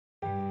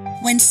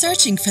When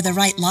searching for the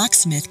right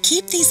locksmith,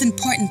 keep these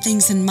important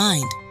things in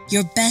mind.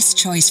 Your best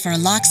choice for a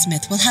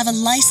locksmith will have a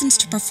license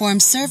to perform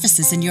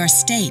services in your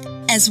state,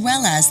 as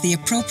well as the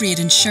appropriate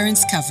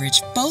insurance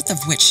coverage, both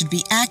of which should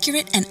be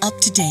accurate and up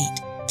to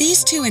date.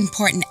 These two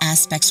important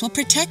aspects will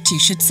protect you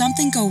should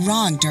something go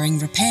wrong during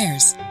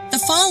repairs.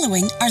 The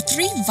following are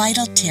 3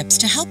 vital tips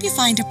to help you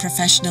find a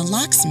professional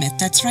locksmith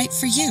that's right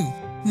for you.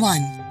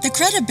 1. The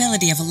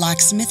credibility of a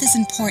locksmith is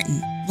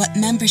important. What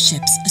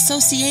memberships,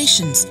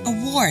 associations,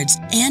 awards,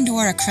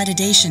 and/or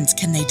accreditations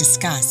can they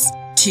discuss?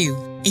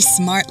 2. A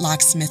smart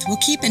locksmith will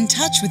keep in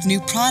touch with new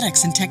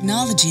products and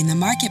technology in the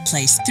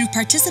marketplace through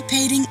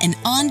participating in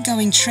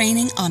ongoing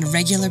training on a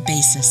regular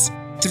basis.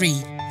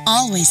 3.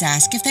 Always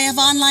ask if they have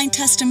online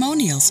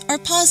testimonials or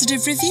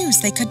positive reviews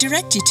they could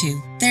direct you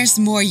to. There's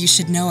more you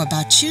should know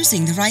about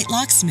choosing the right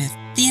locksmith.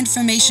 The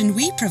information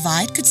we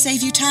provide could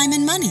save you time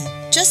and money.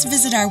 Just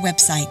visit our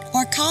website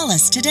or call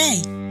us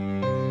today.